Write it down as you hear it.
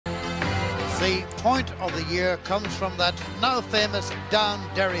The point of the year comes from that now famous Down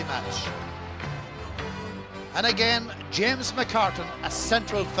Derry match. And again, James McCartan, a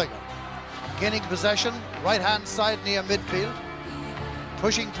central figure. Gaining possession, right-hand side near midfield.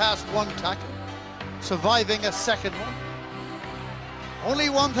 Pushing past one tackle. Surviving a second one.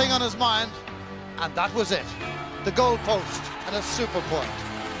 Only one thing on his mind, and that was it. The goal post and a super point.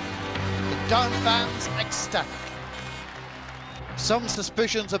 The Down fans ecstatic. Some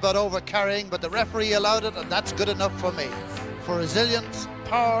suspicions about over-carrying, but the referee allowed it, and that's good enough for me. For resilience,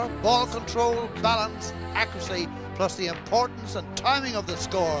 power, ball control, balance, accuracy, plus the importance and timing of the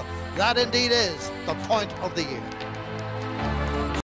score, that indeed is the point of the year.